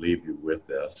are going to leave you with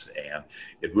this, and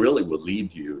it really will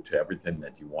lead you to everything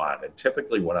that you want. And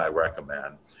typically what I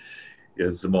recommend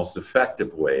is the most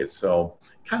effective way. So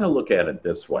kind of look at it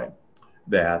this way,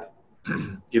 that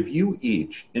if you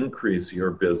each increase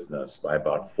your business by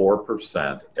about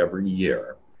 4% every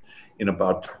year, in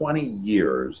about 20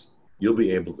 years, you'll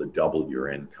be able to double your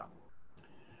income.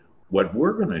 What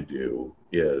we're going to do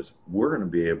is you're going to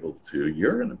be able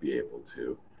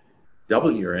to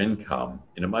double your income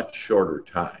in a much shorter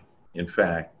time. In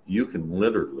fact, you can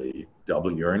literally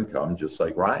double your income just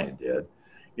like Ryan did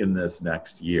in this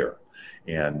next year.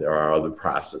 And there are other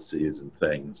processes and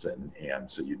things, and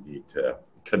so you need to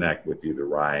connect with either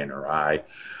Ryan or I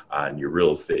on your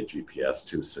real estate GPS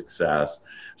to success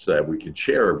so that we can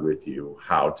share with you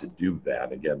how to do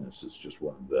that. Again, this is just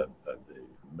one of the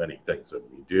many things that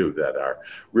we do that are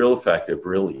real effective,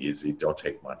 real easy, don't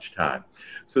take much time.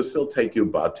 So this will take you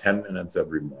about 10 minutes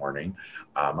every morning.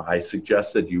 I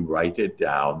suggest that you write it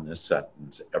down, this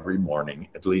sentence, every morning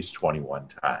at least 21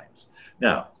 times.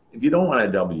 Now, if you don't want to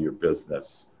double your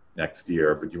business next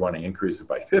year, but you want to increase it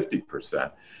by 50%,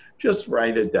 just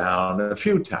write it down a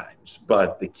few times.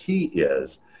 But the key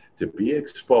is to be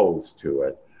exposed to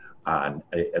it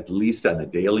at least on a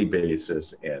daily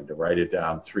basis, and to write it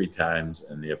down 3 times.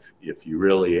 And if you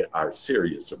really are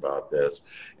serious about this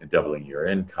and doubling your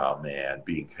income and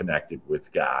being connected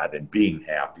with God and being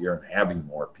happier and having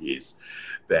more peace,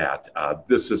 that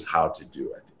this is how to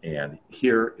do it. And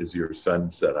here is your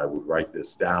sentence that I would write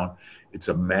this down. It's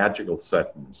a magical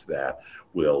sentence that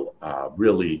will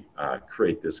really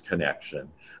create this connection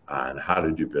on how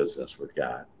to do business with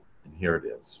God. And here it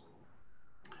is.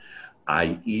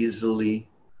 I easily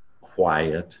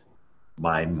quiet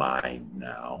my mind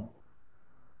now.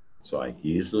 So I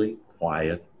easily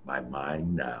quiet my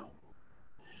mind now.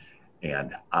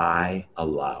 And I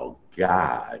allow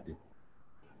God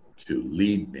to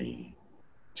lead me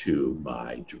to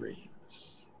my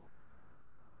dreams.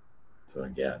 So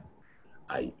again,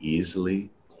 I easily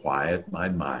quiet my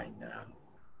mind now,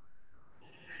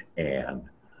 and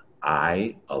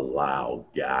I allow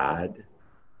God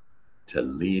to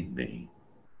lead me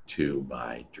to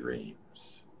my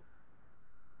dreams.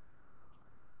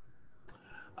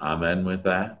 Amen with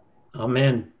that?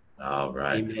 Amen. All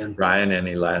right. Amen. Brian,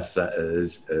 any last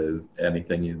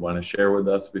anything you'd want to share with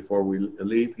us before we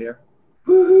leave here?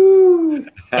 Woohoo!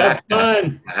 Have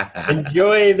fun.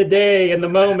 Enjoy the day and the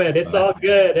moment. It's all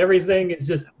good. Everything is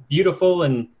just beautiful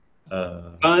and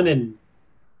fun, and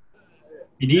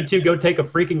you need to go take a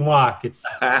freaking walk. It's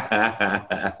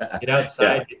get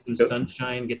outside, get some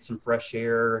sunshine, get some fresh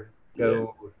air,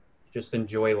 go just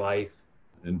enjoy life.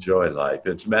 Enjoy life.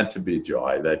 It's meant to be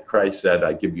joy. That Christ said,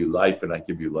 I give you life and I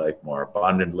give you life more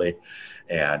abundantly.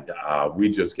 And we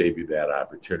just gave you that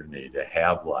opportunity to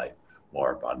have life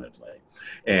more abundantly.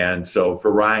 And so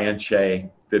for Ryan Shea,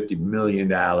 $50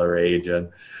 million agent,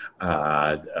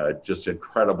 just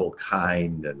incredible,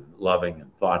 kind and loving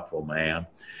and thoughtful man.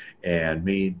 And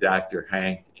me, Dr.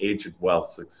 Hank, Agent Wealth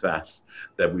Success,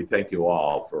 that we thank you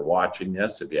all for watching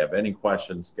this. If you have any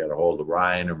questions, get a hold of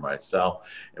Ryan or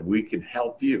myself, and we can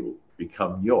help you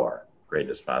become your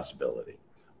greatest possibility.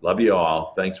 Love you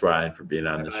all. Thanks, Ryan, for being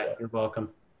on the show. You're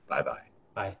welcome. Bye-bye.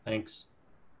 Bye. Thanks.